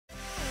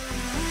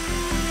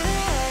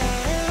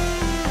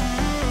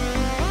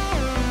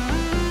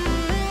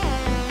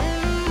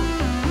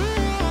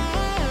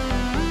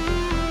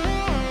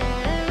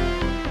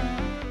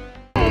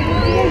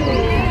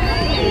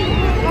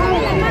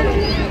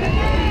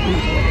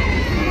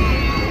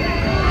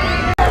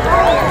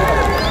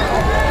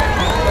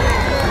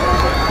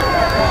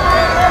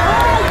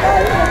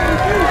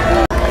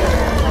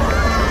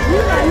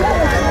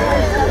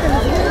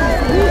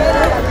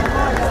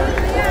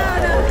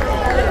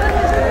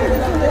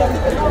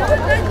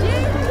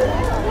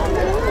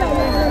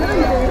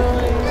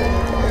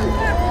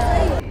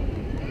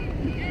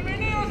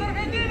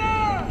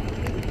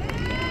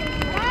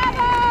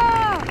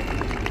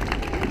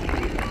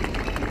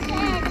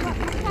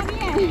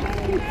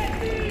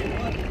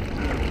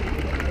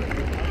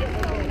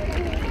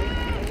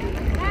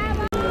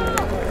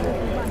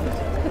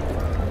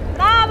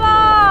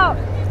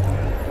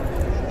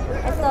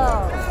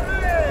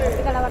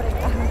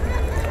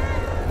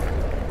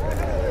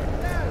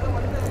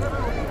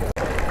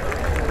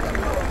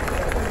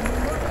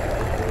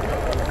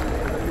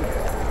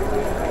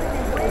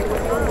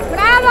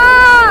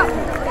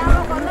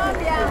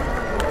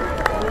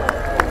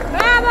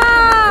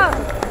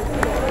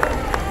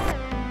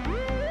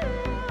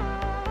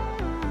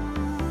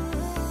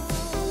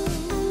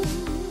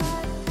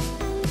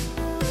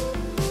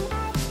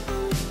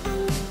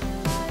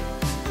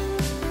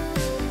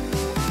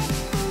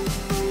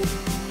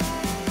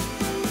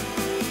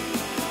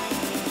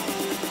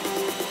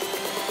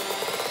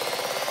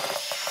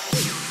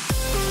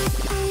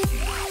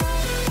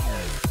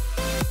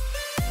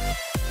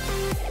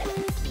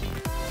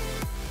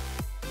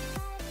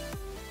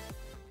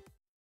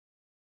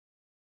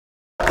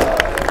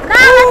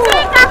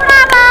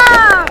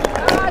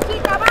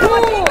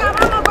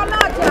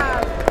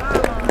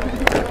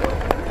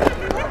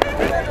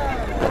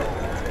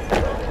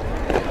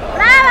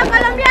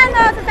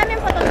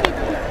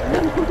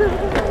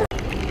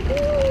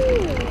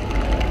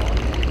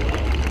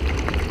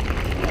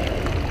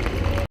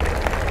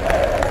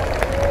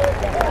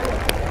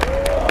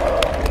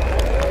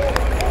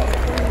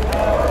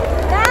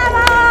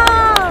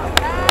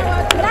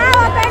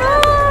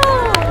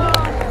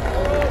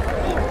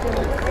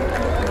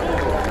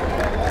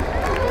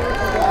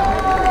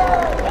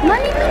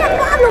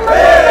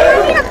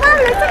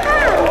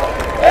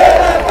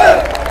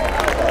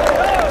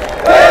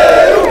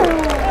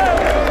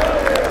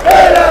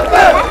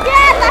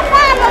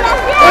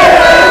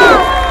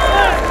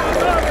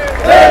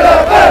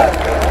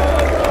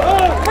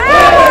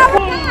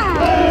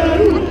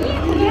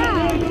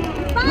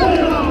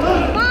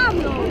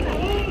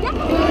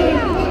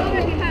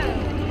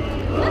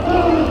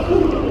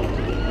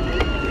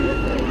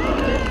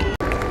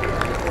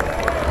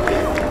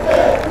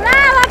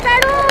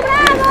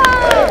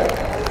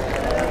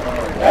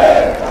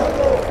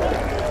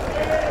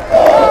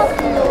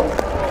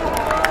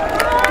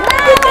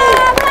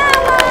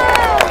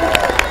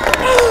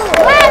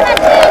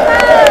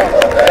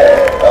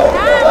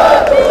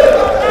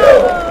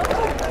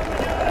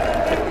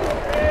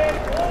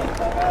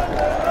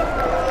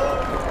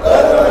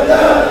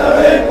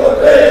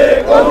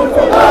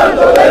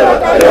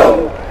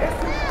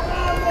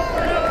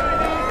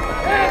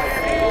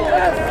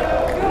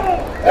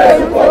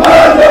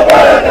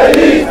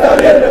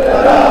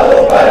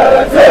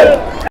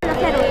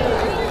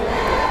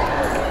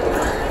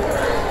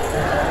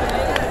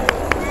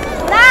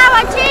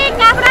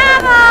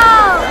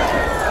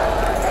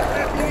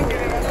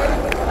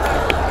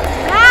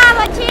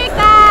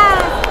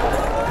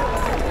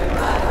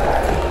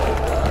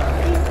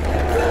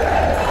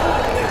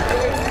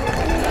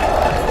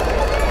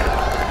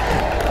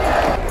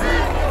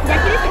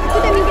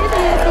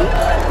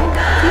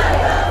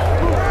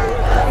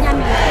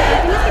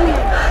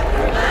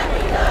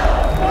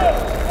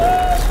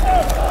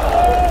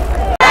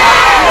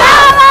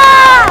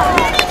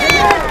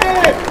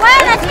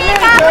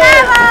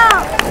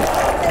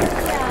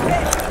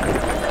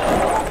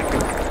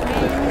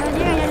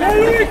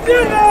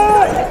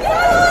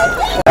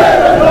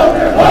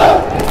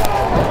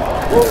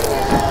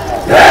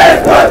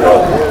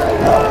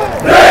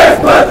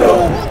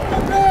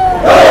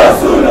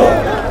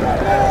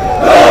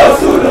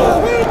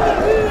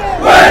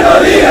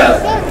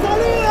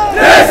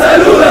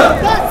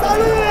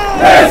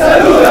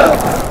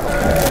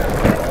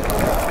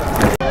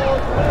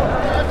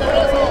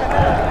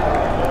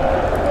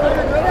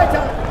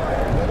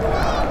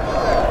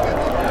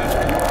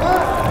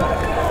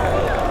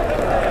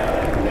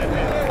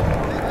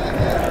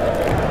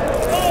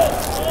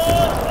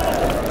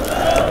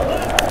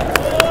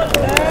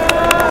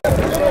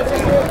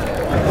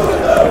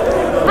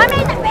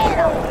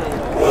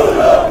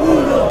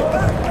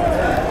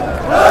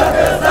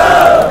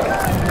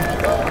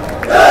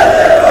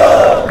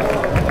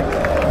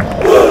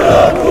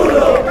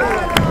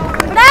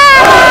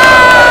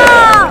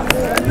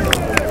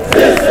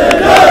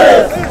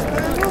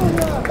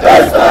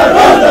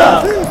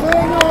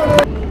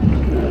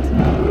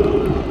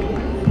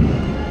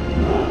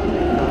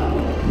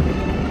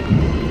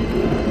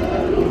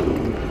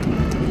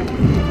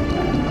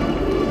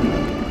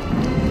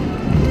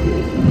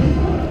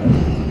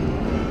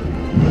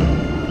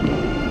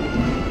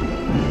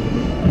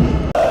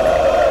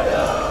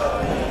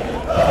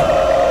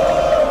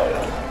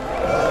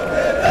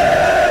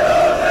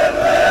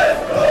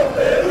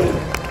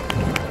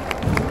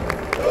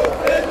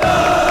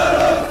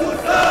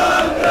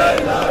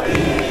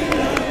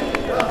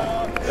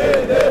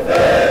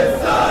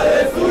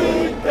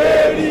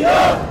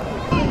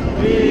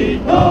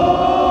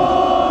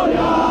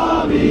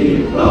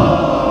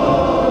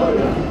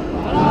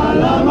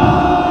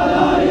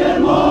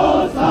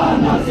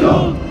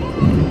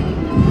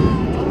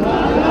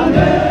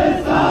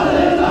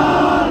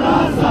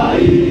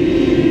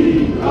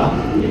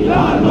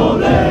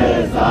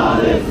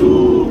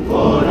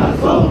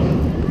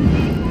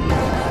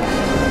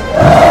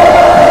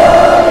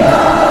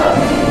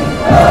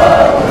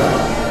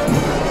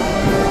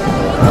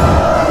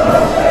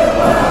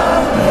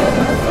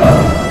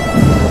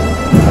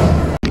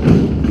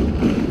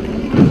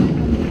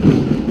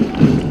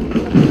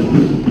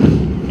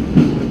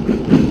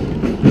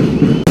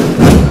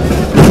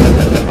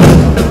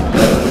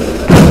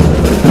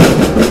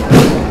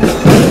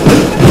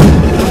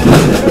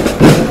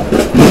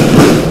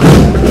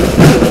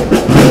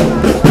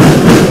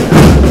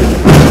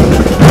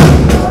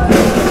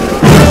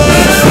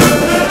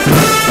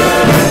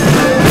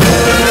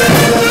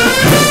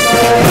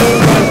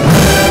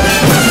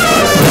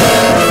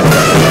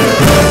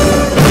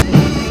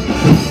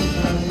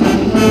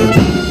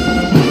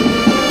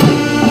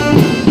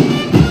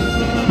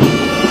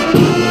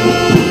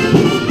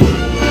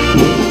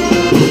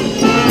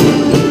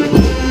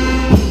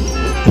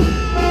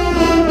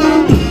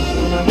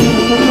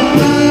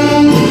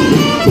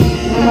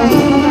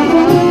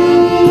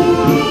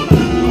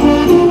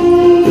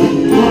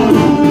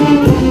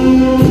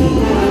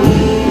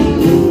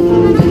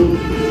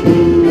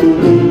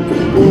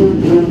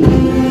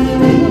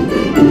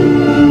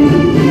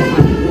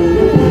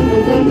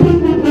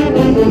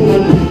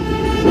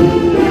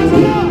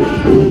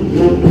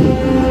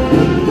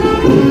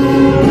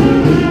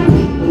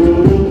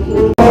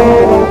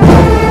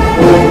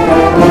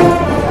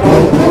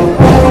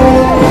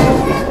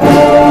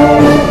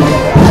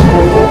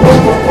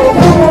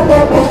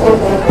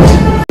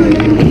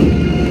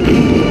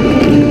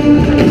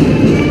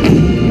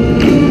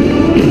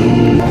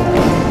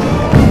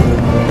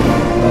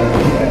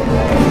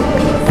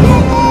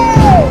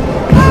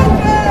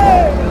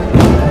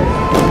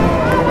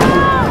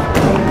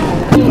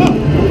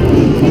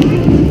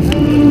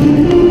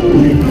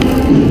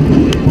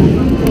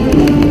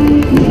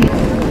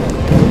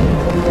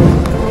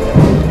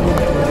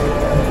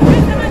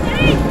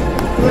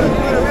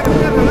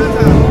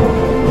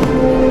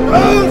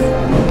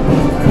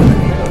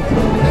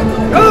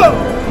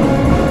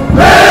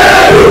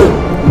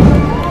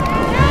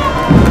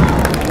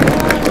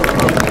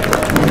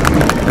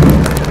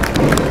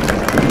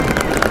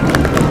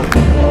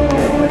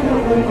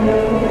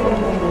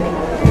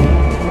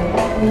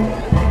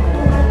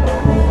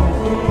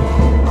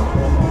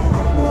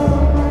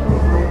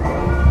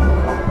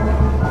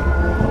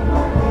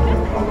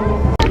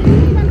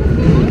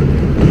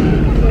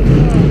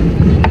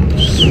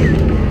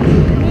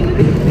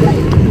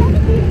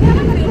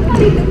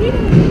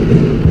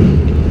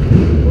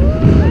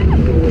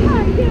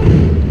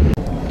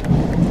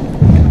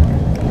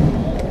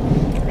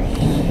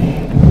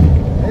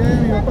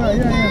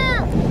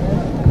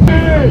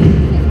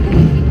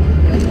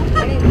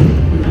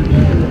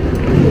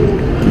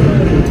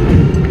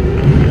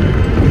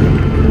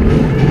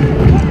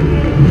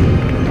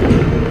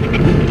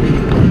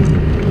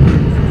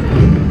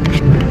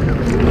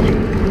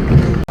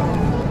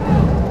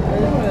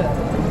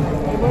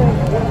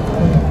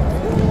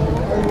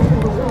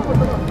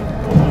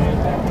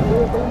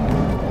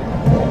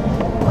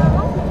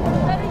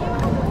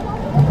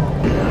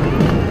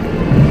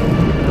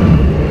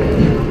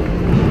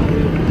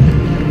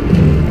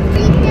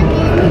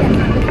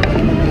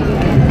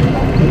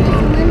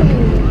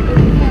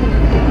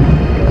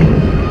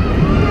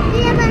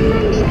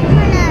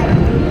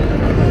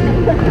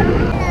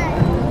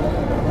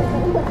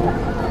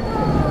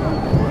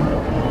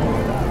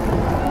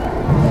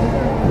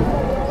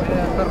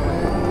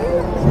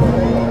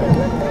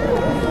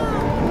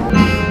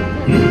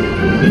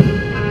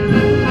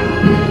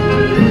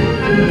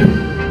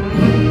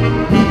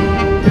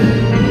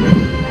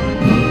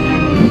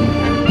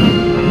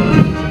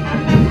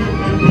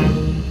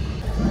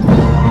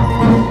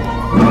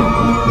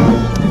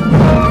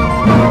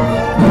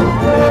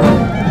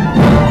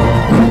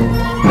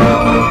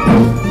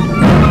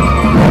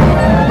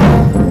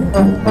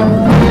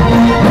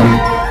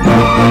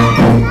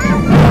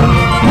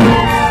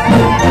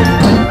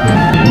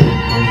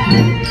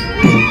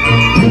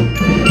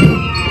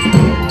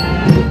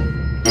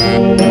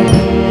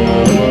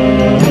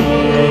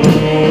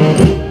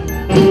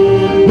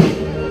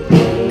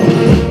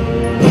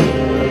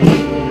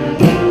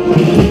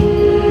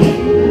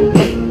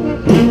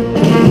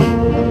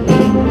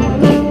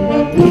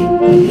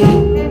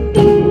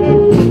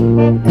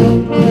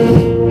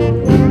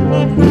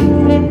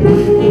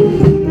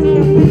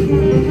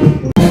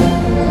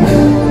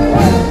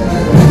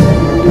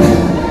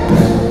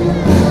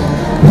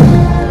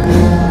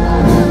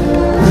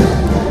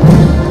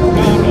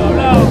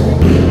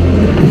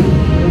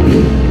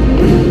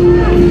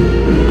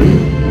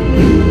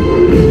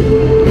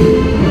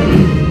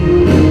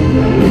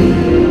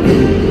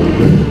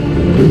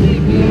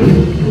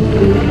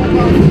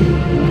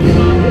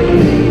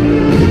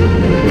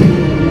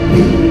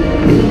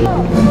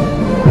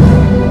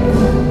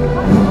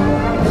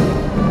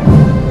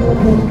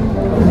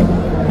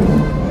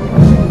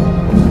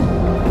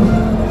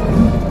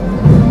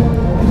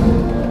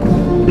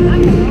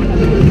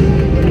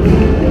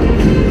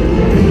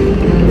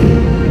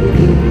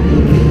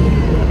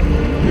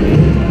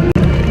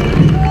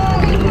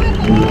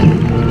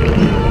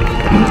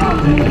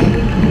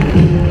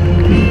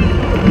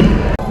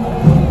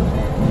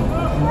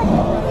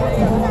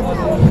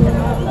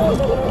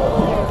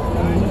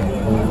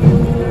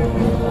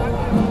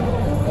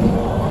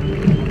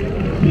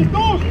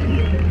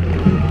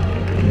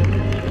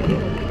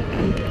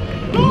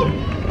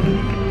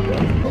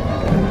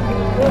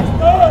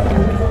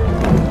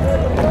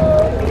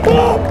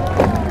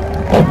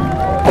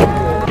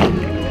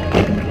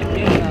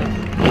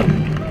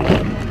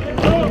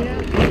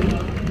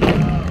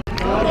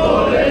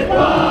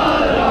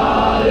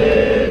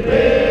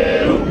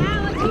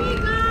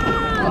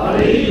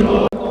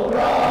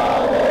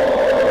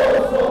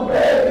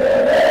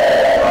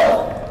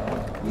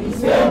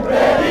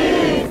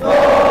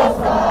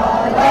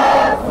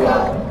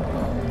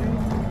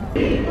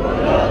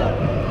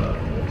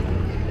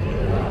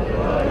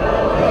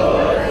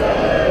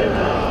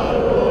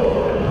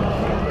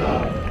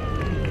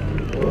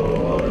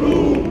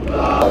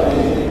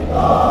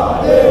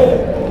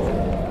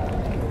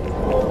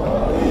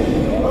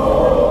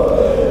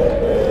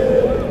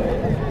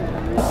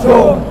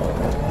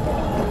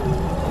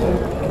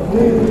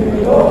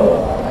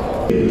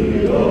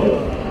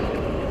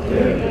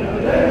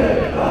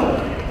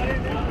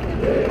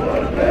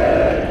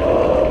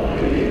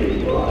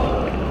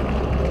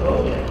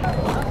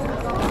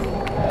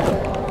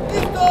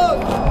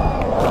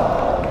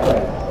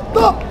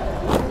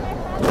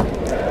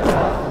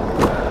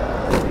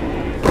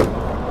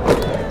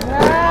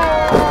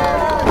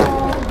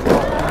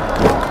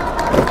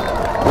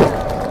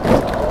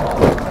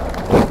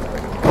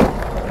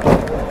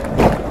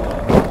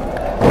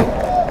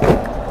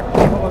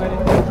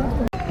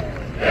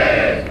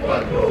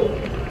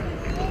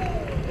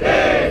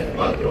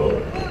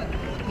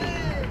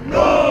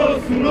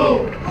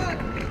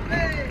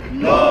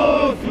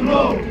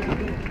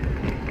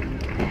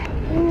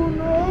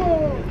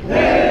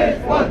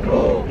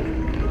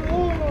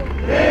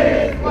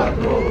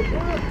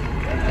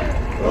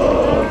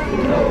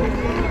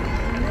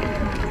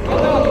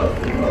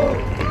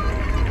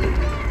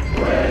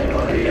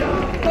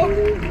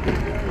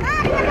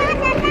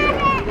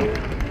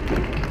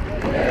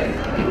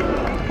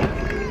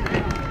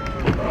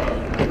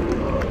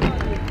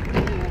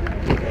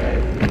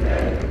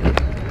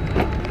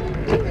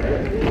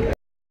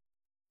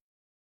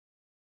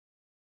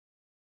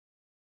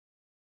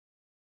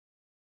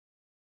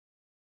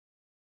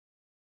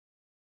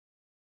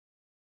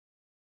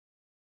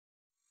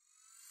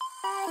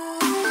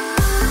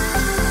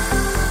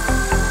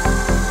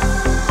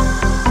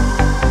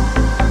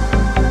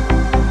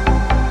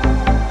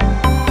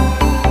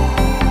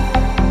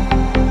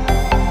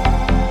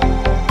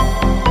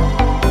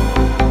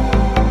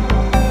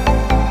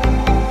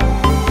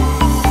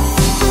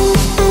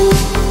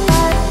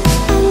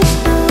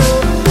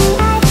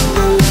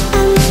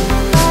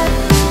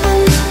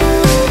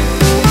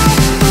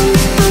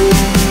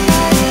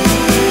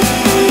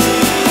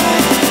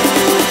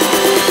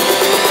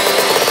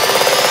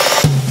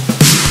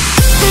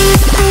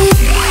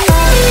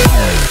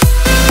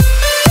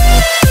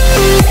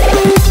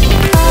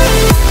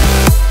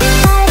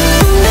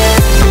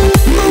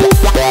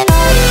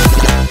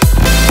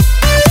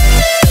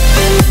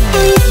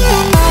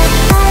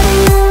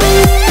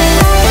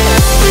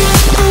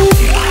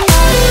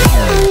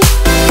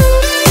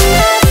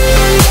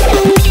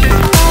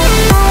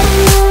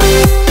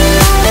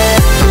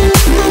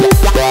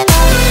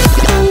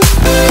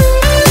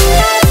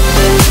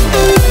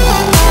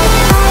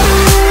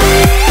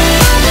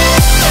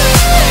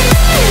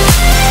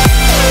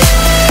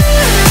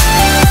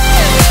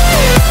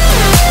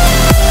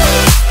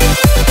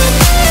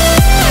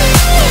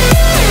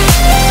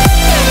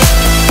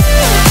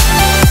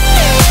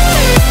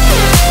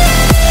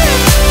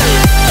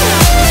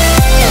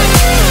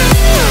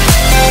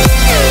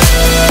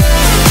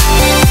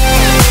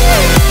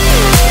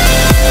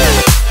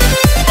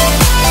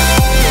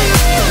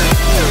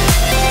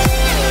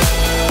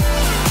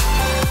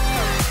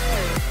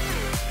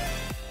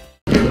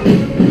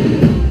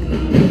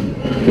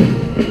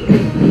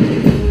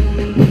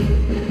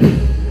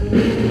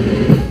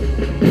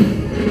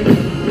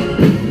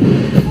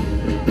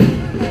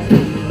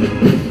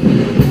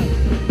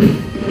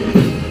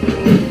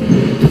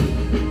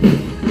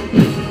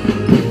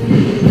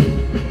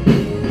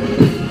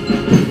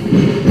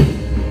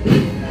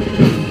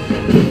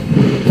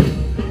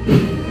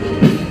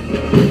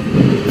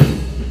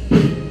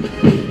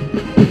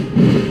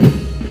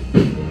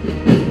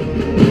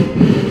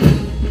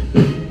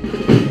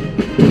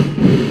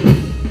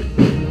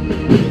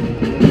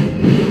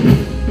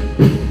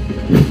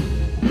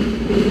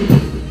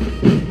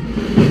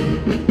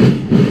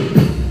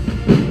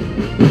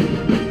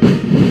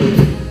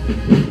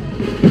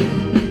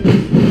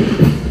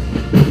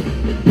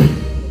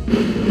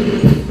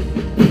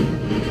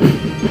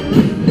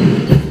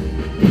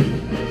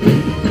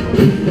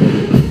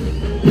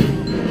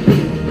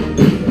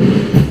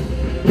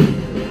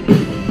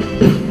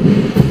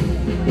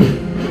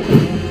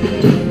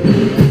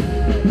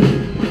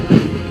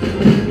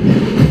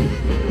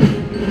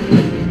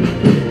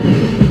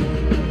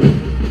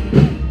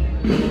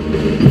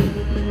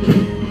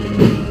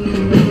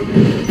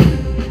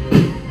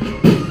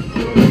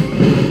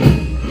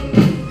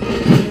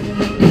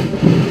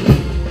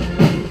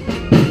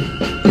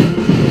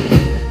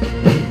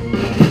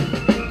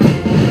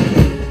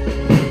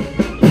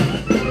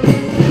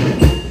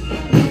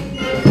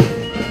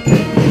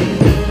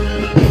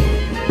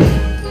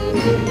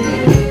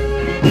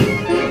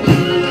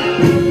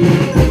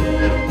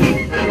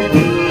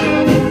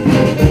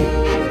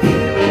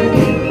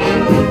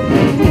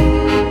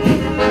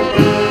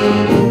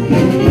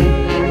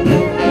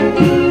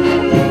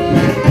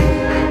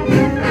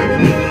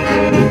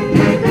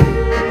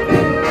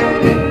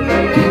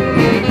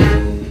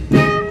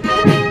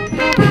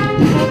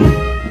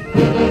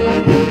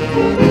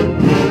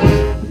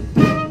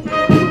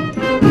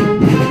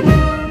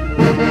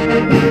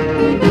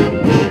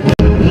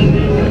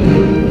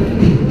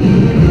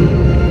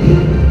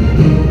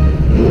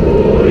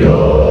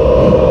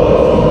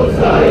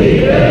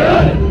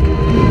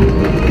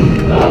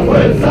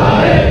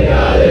Fuerza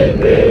Aérea del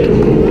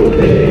Perú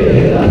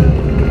te da,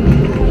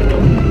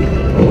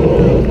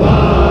 oh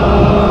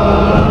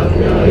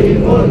patria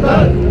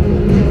inmortal,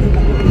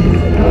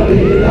 la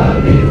vida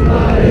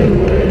misma es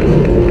vuelo.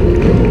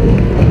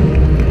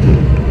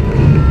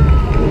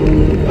 Tu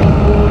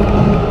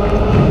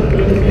canto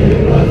es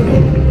cielo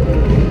azul,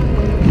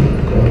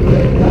 con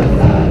nuestras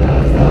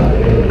alas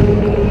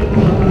sabemos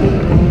volar.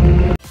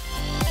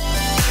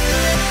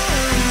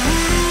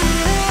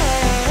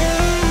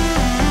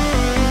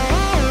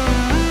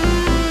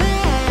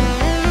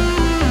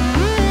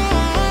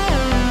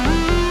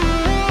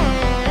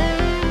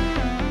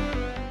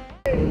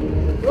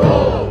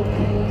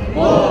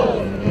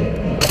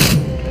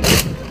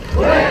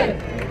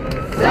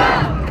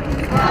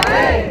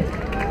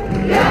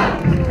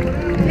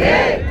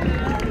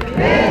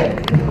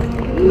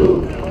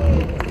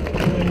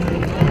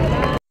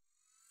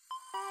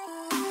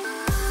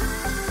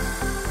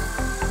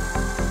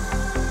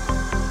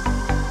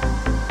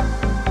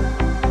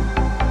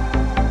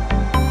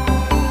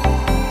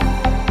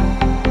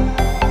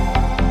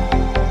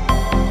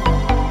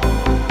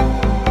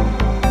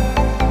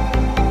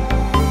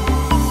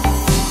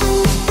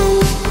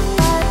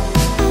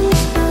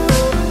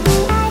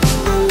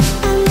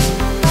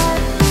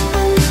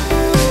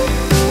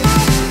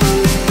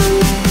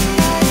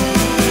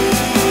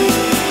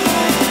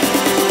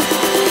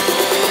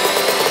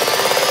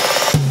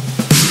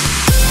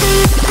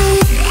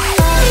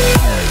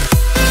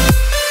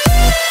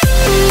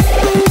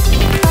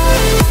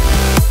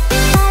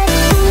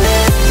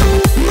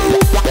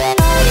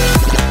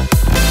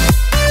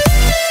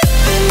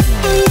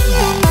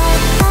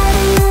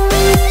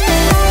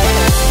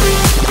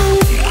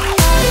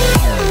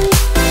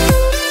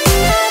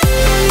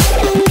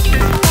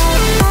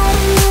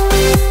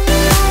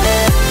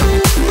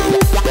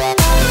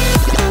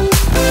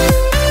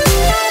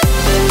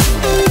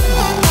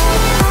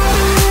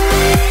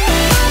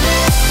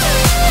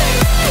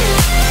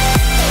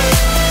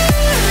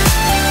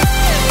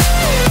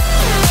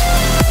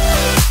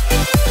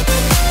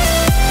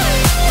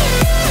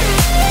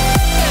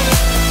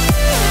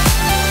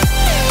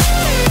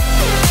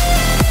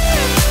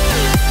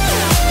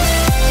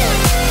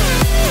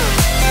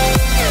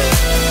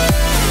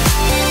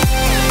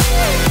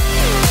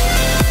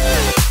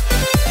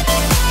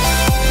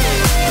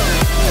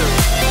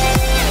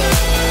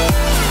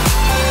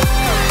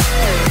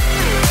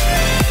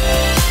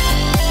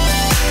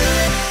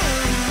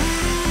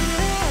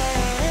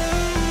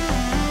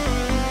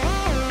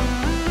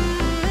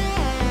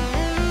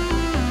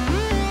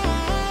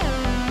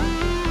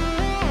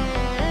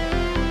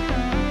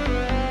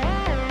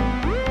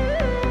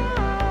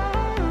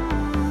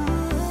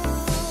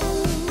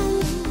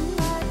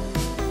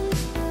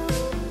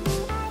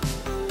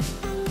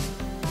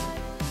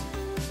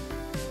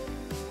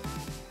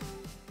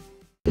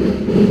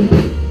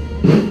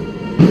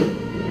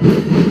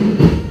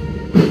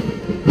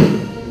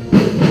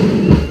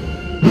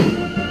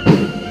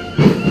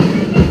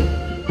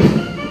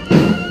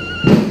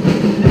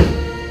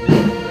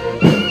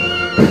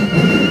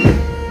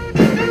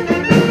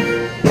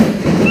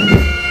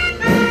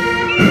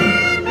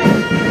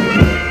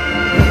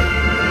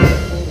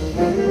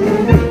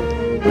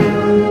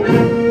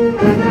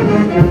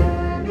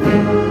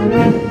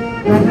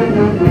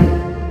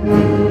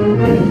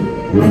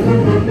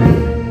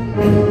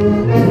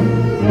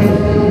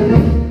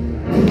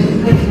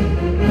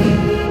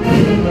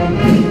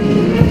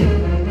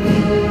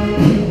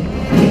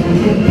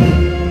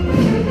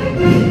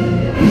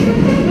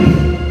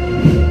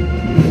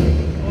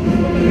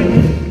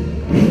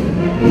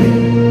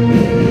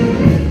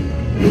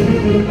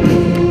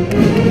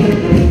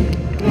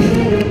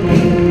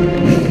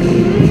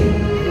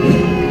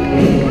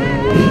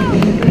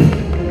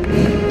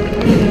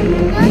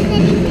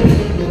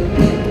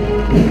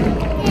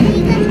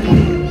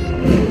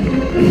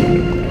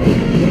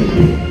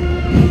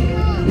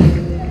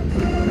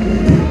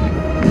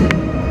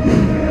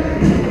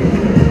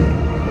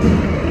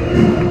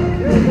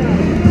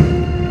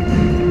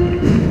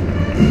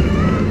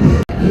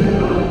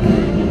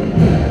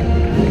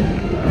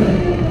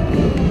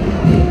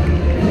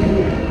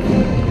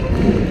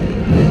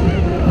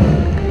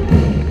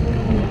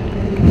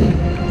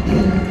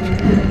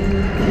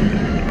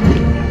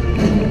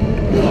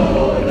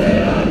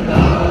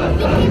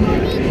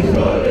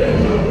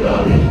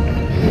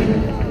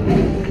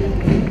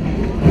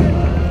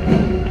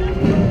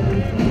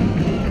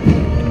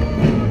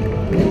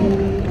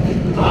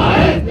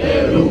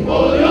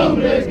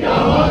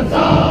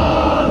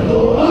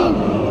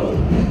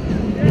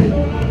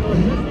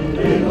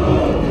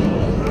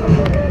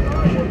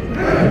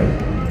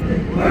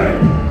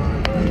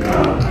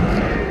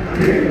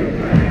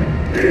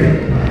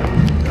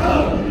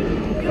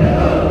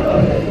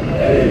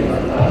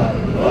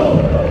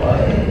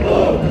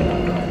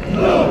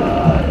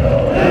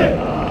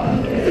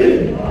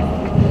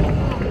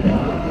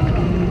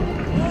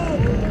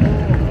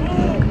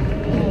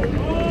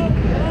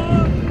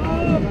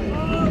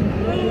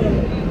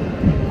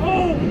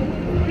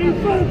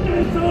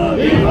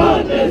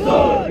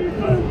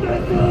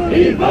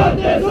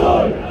 infante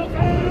soy,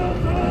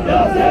 de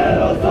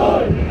acero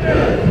soy,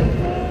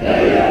 de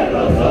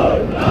hierro soy,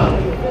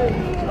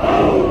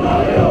 aún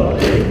mayor,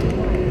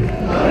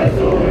 me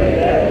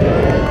subiré.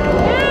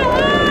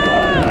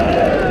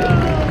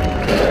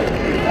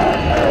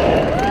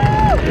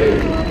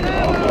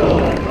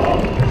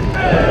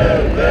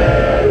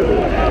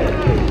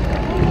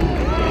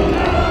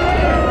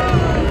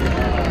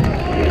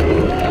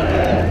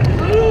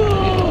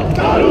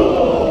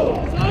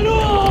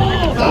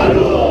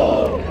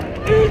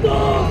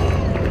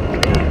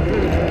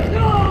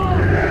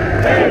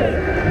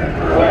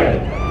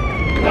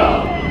 ¡No!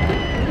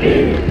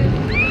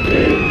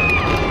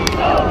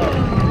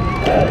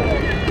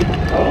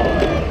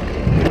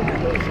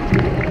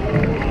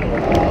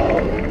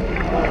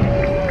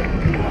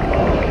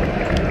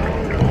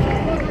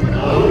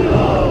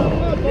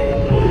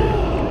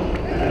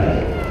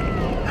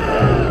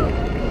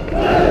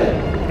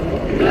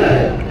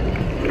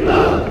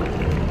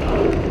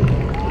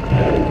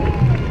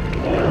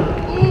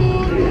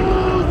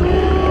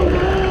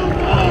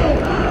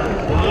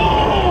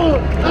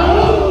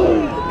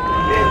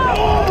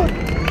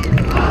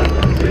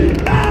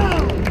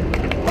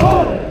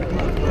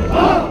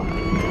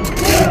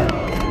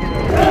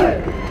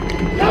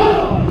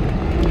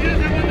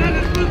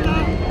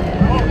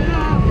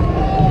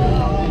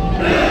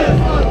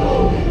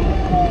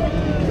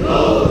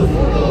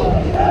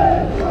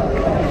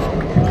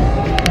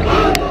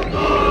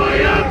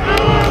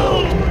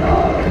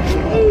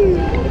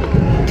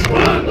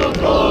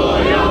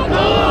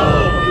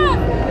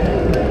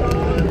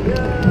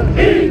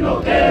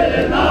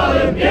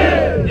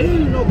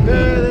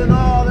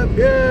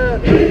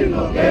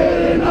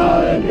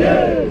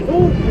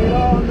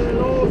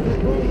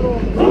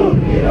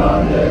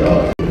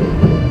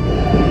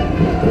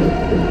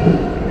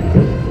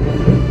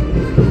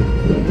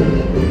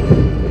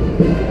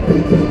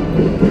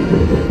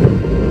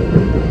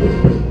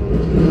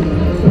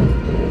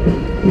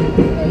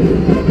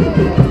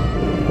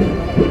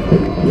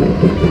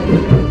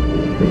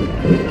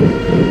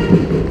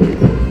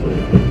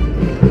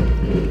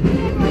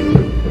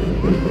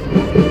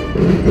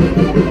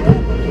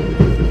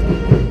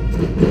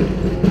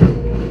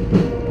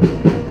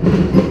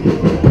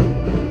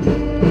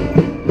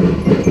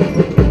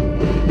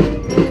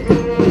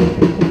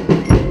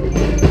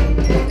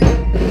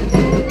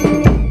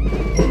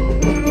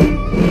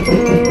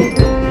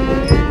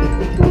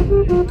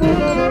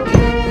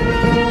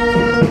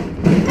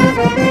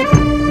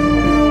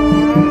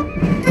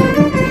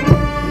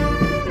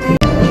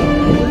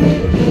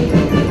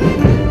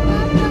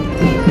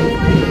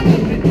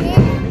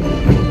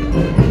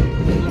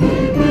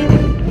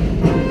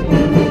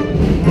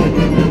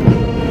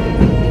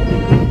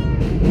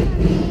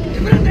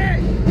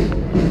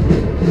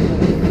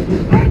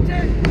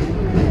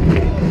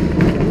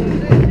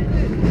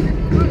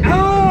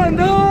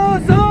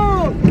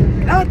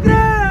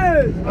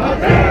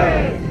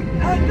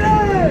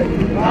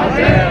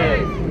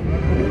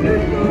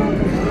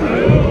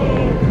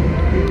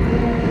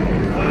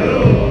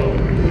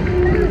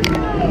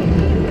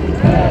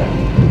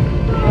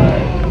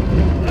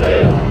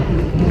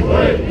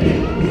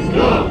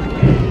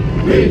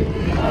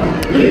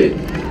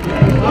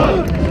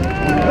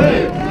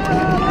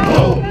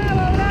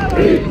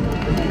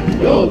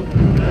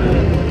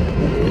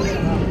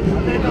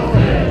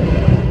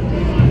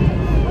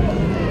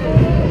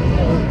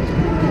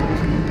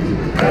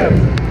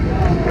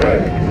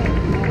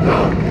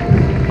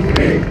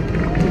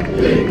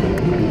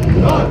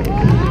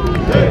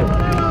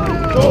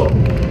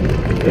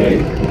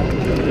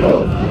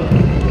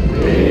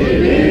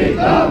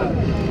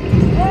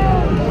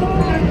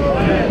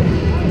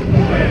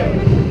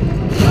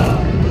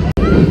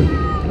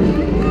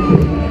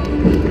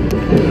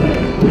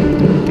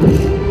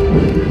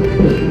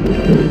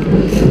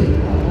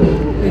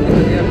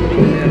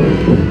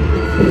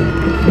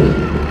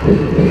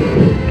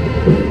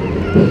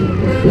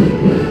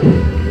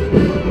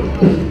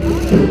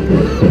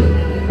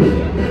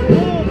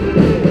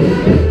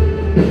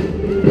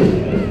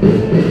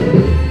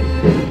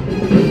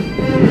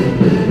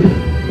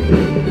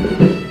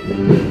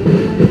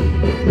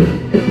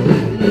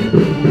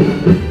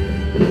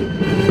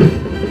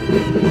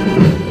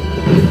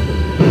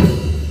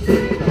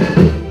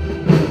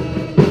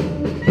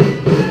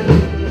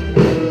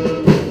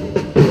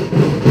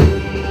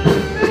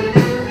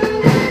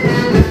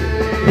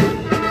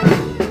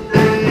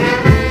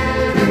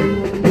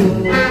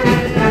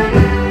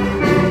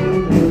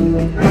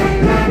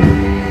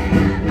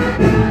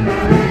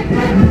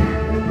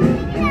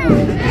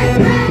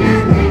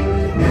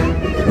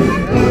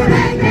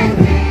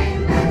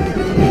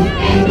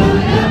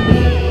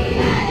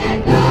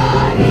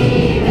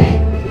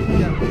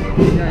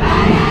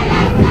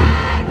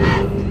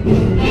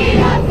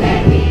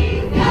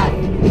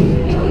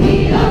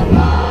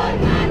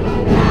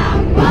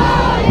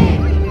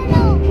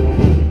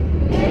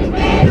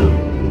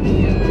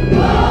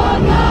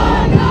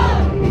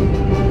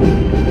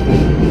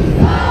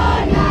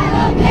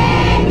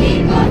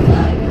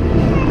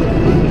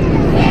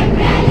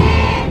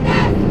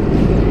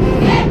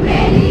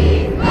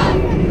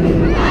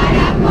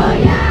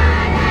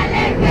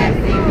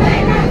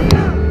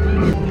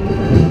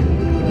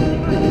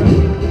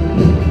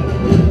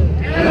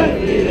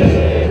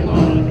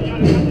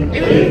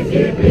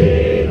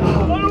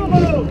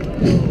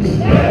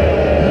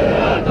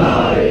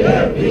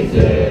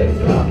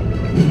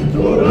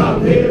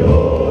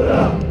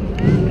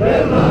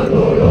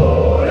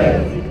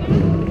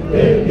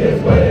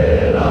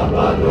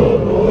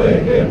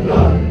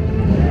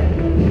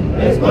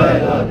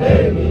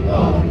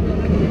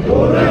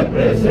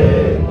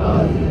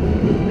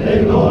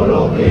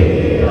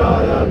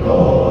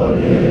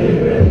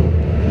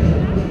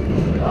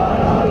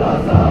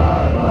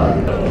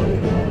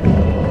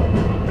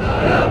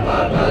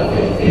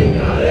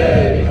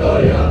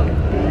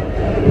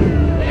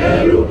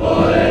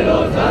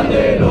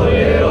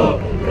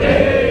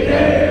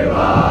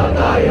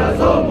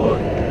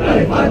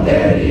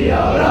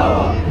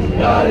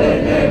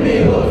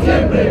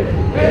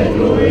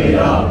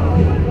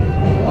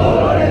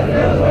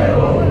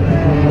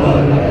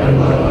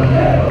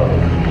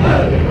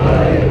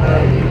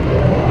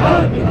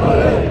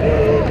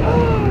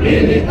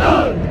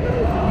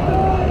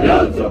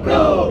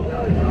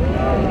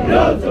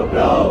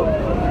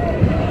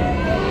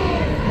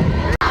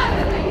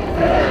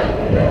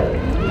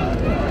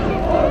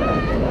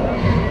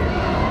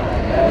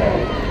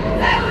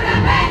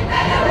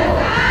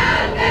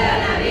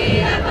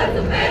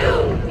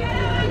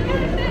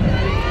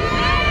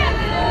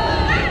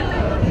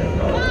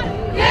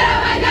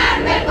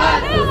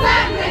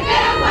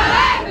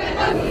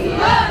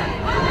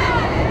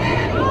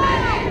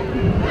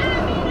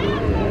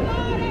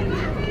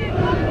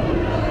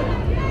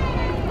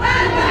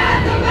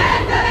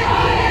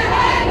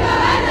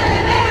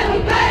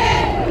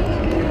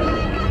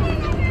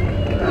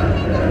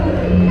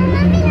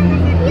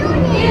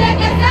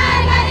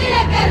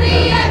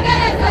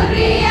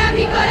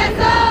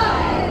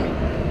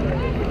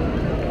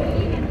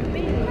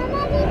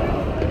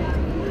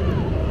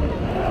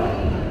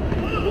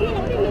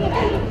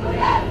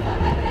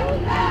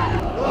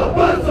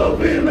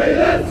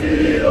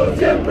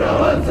 siempre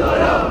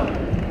avanzará.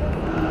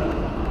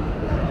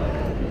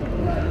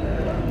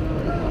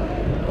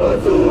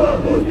 Con su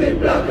ajuste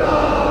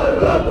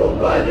implacable lo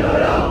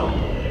acompañará.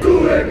 Su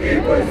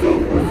equipo y su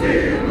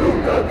fusil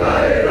nunca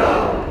caerá.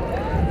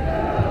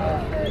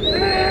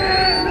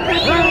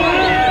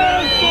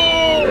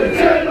 El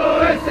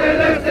cielo es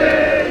celeste,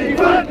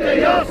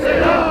 infantería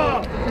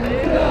será.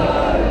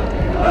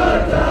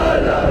 Marcha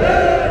a la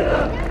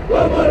guerra,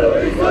 como lo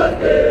hizo el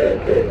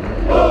Tete,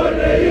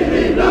 Ole y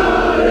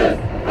Linares,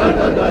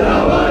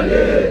 Alcántara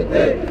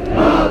valiente,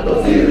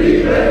 Matos y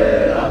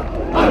Rivera,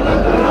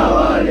 Alcántara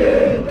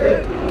valiente,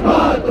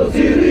 Matos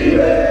y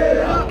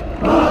Rivera,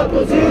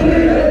 Matos y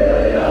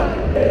Rivera,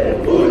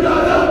 una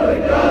dama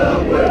en cada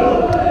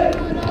pueblo,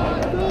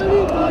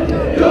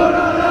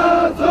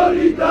 llorará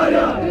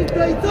solitaria,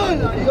 Triste y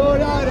sola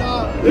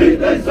llorará.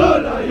 triste y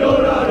sola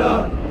llorará,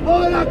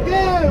 Por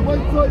aquel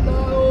buen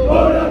soldado.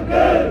 por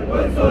aquel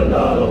buen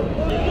soldado.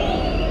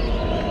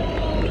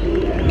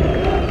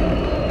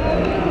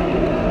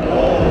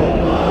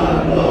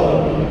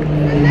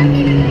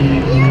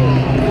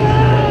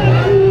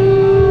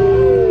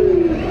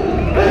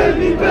 En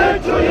mi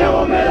pecho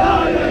llevo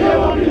medalla,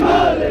 llevo mi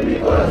madre en mi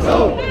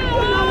corazón.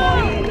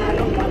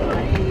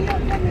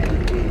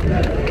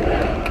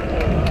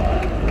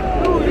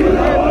 Y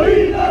una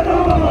boina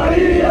roja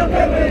amarilla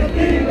que me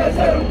distingue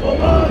ser un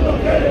comando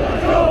que le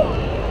nació.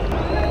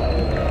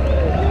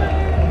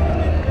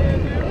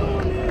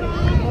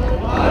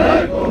 Para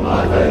el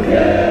combate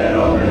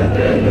quiero me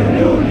entregue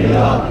mi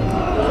unidad.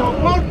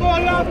 Soporto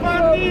la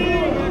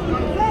fatiga, el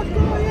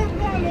cansancio y el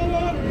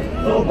calor.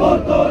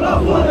 Soporto la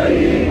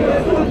fatiga,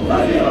 es un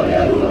salio de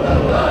nunca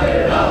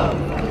caerá.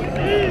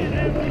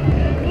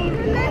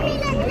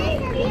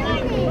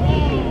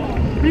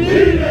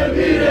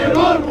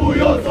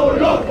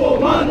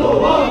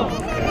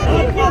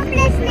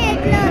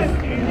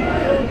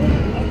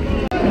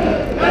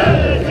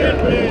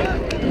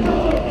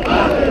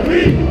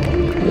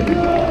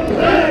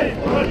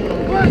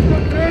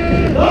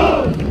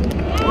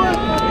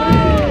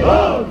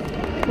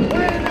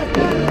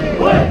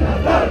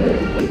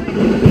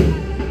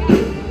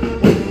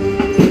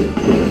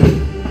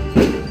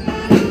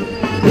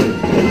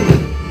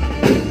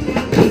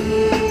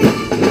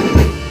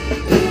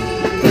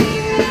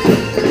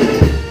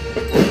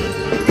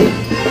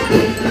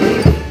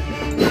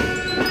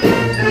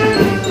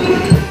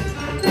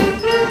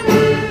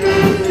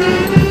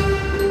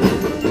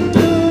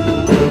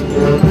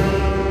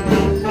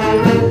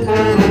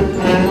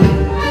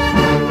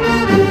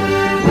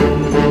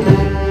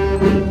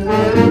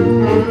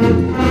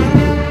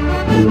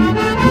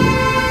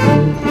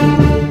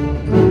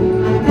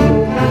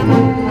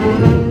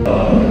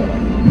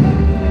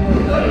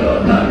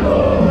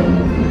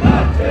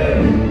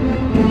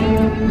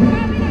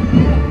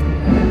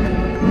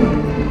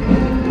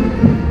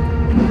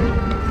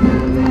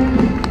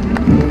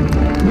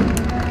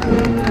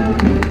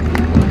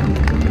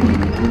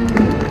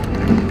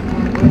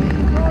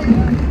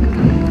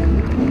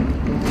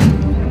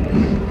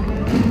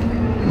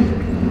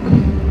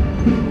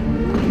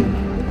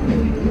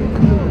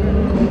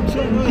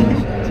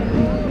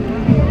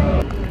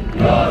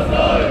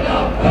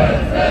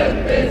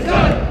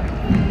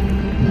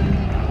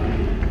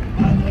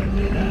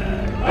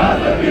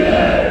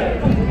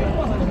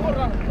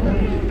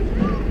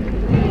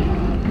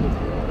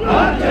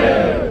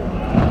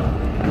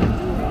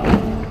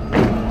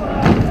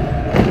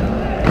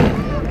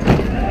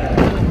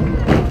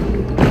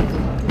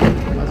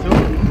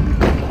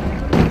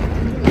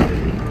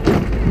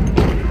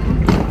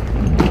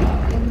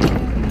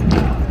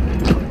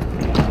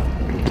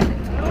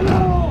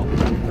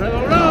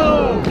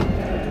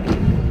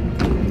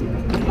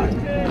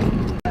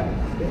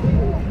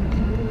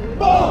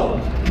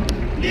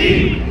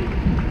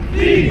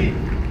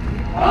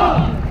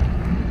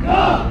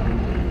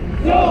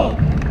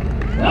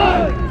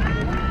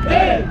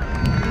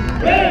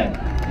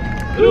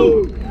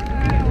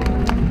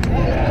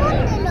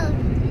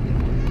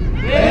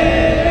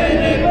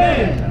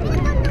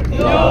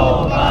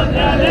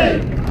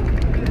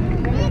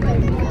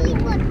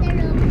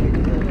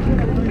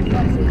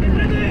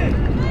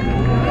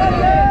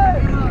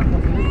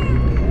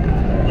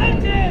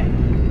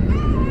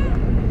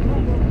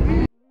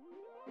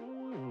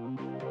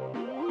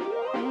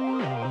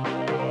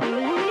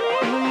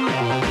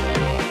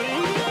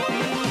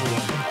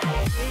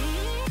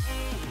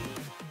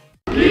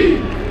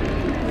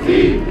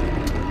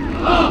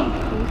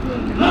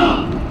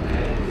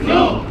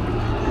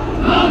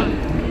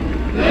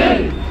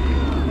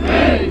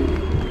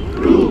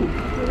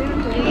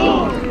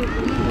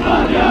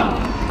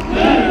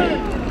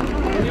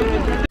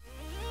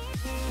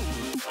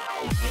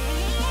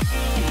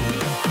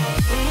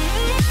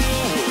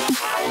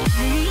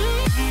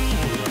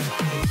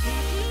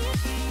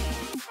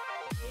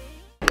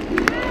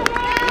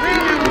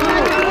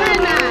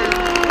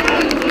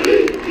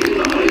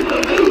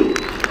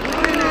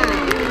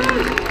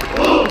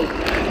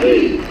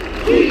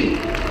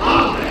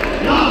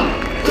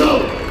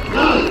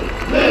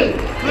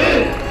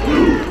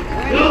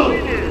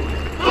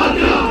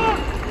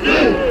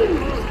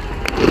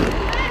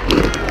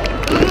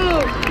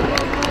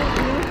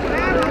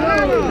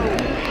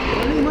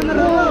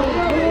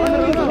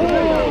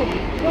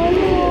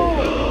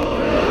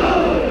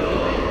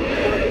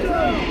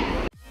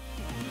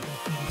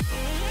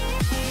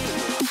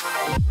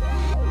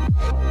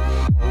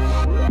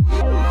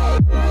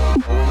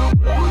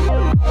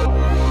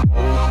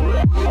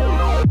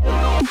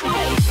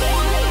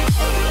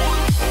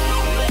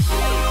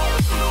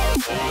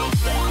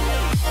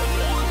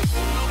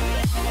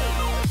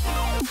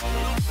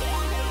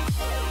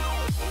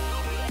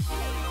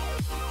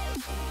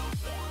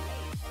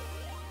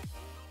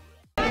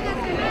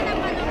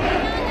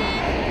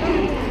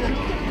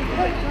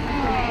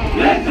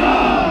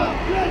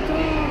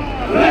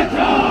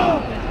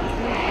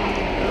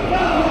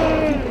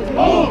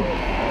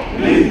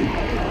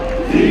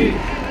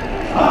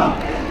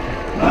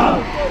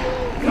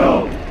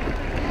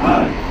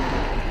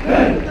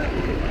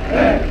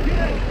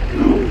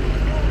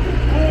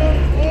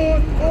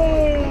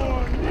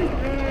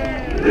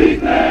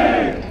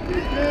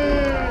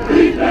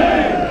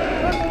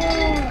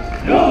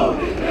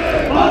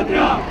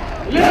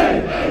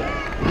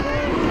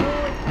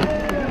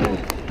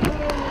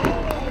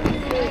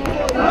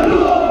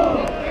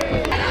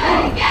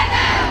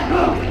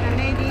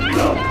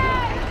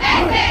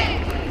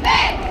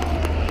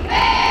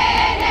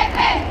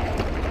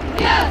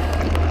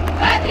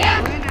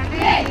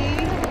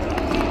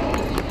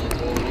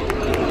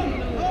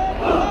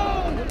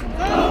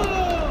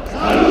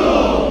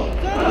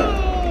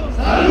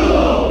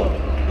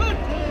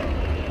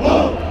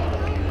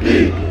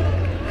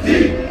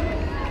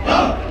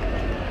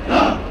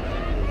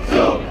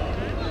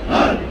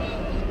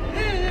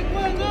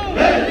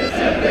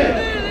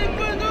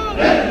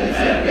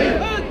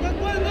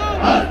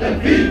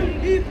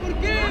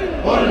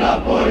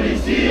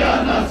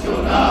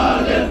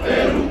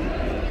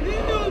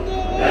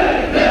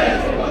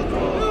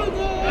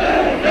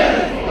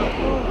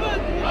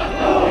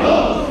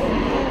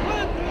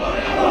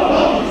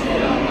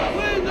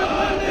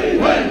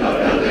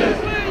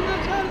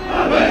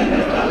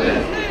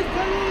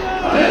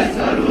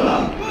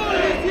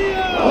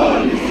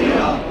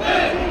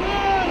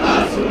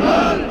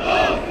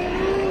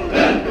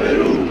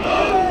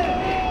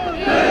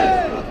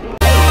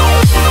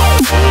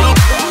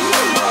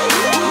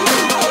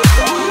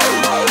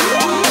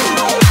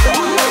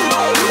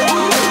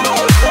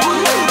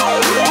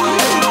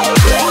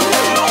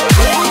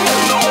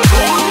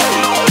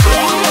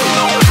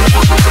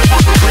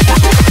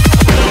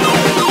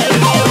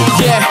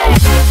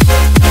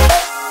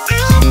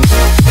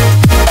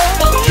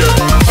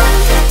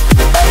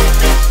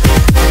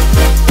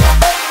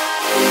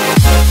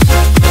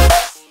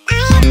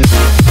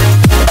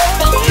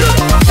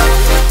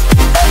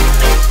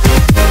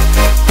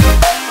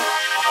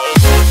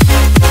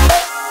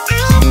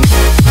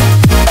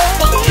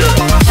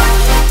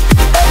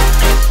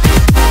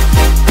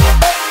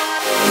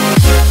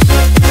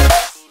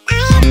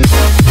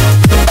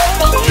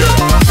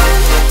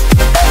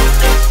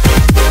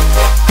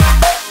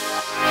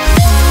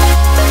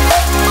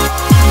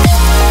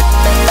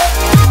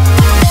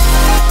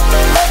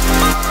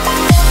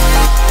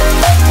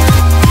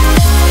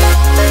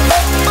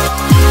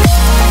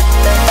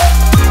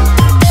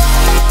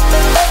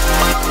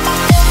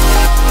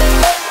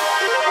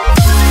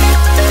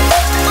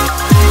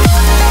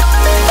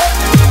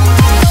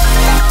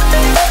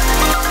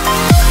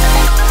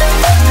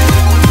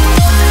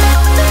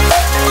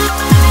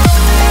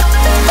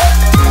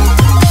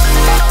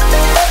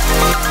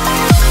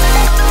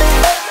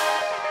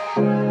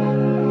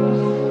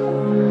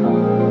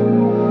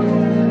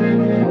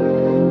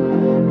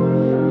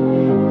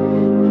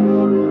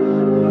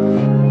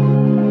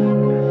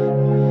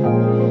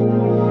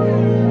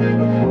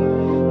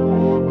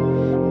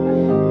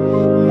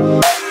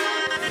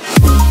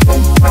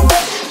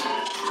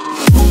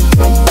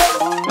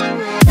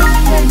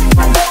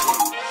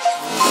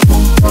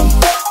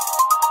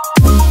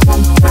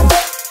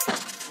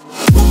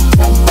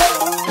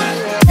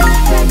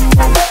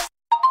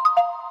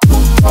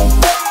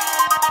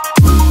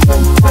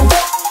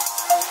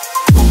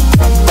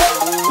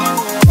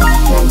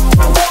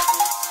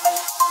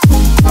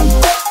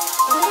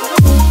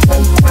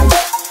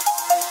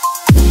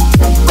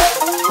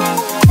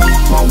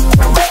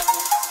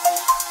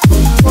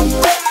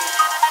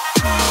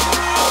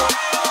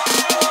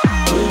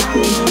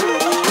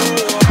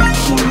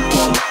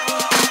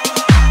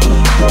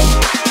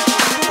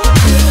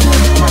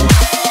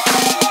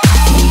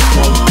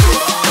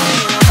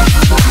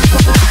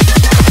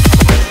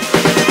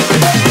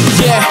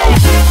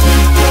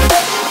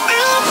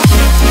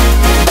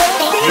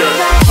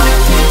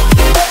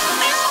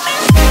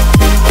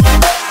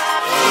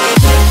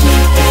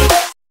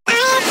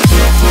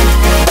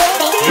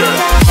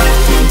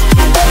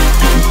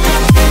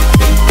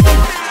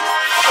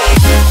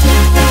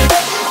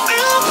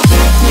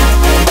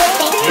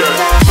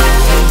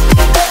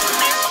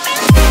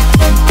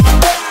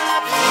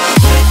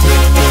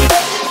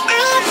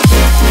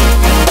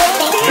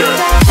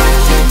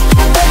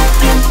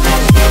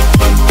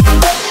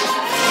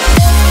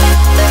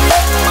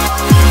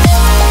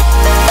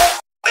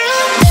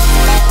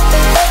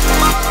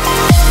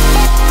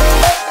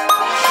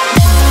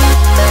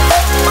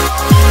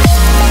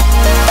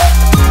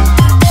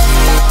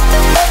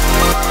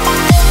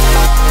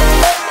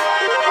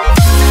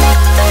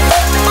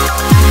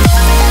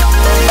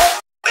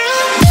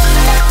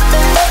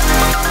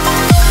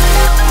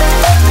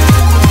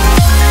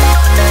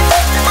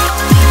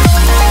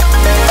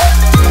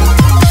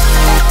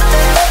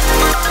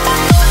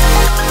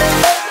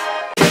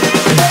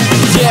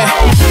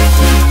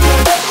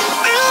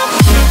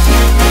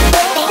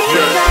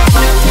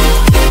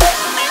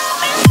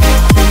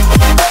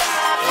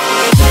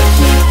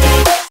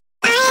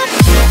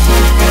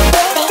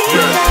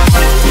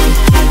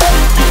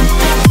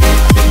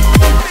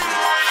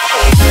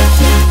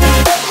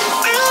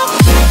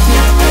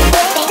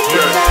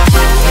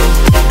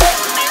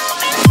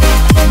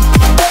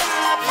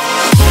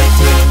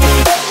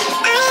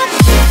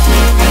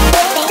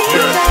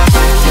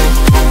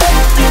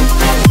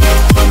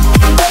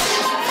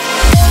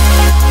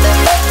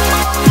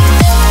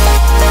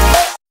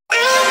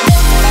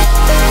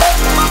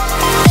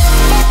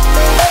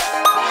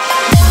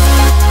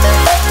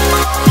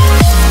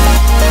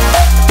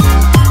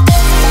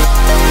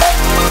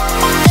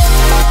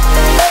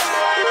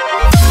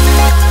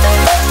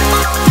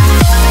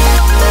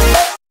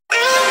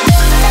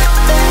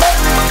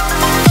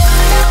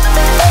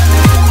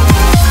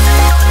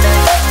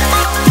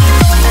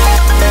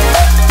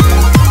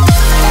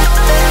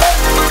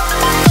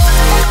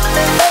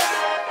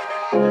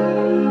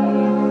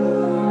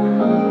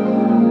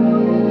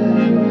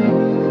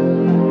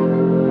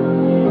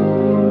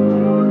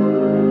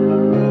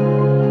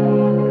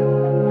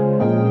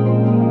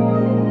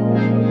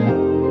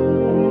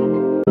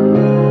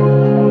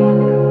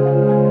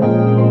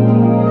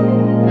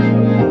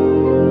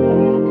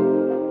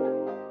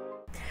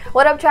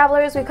 What up,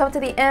 travelers? We've come to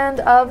the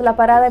end of La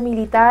Parada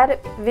Militar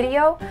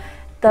video,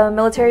 the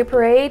military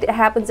parade. It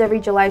happens every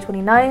July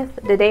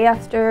 29th, the day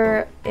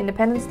after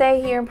Independence Day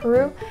here in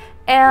Peru.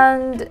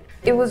 And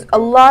it was a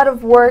lot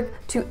of work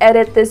to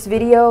edit this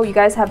video. You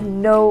guys have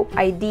no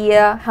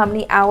idea how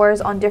many hours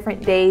on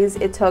different days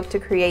it took to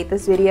create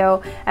this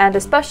video. And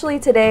especially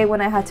today when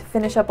I had to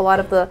finish up a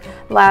lot of the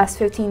last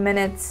 15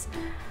 minutes.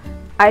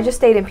 I just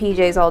stayed in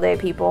PJs all day,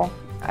 people.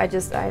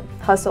 I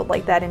hustled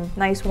like that in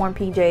nice warm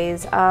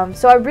PJs.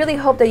 So I really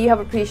hope that you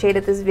have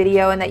appreciated this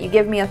video and that you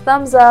give me a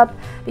thumbs up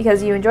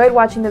because you enjoyed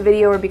watching the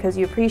video or because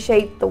you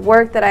appreciate the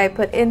work that I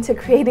put into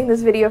creating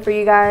this video for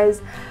you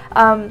guys.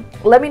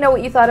 Let me know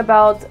what you thought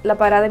about La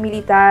Parada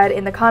Militar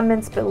in the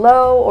comments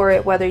below, or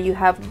whether you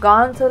have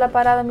gone to La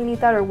Parada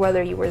Militar or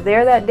whether you were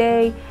there that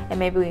day and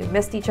maybe we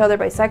missed each other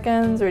by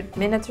seconds or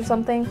minutes or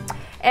something.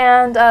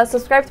 And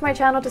subscribe to my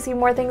channel to see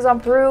more things on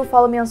Peru.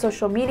 Follow me on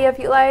social media if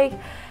you like.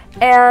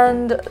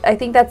 And I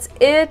think that's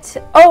it.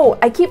 Oh,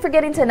 I keep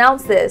forgetting to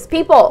announce this.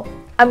 People,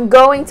 I'm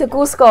going to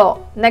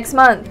Cusco next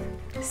month.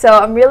 So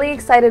I'm really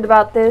excited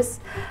about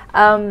this.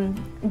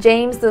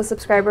 James, the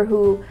subscriber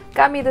who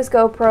got me this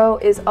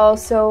GoPro, is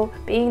also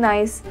being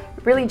nice,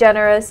 really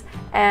generous,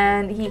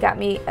 and he got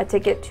me a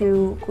ticket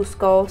to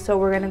Cusco. So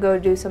we're gonna go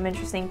do some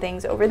interesting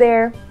things over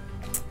there.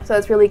 So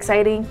it's really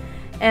exciting.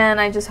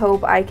 And I just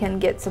hope I can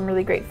get some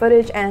really great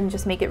footage and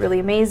just make it really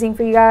amazing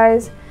for you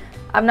guys.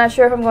 I'm not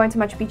sure if I'm going to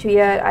Machu Picchu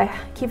yet. I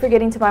keep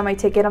forgetting to buy my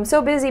ticket. I'm so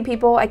busy,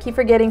 people. I keep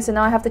forgetting, so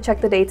now I have to check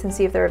the dates and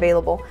see if they're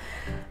available.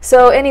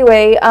 So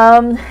anyway,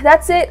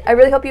 that's it. I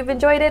really hope you've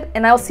enjoyed it,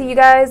 and I'll see you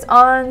guys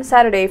on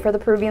Saturday for the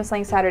Peruvian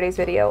Slang Saturdays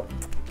video.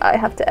 I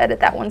have to edit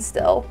that one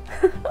still.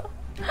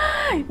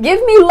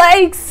 Give me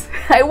likes!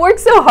 I work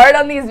so hard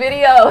on these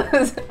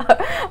videos.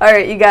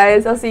 Alright, you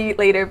guys. I'll see you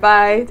later.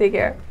 Bye. Take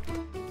care.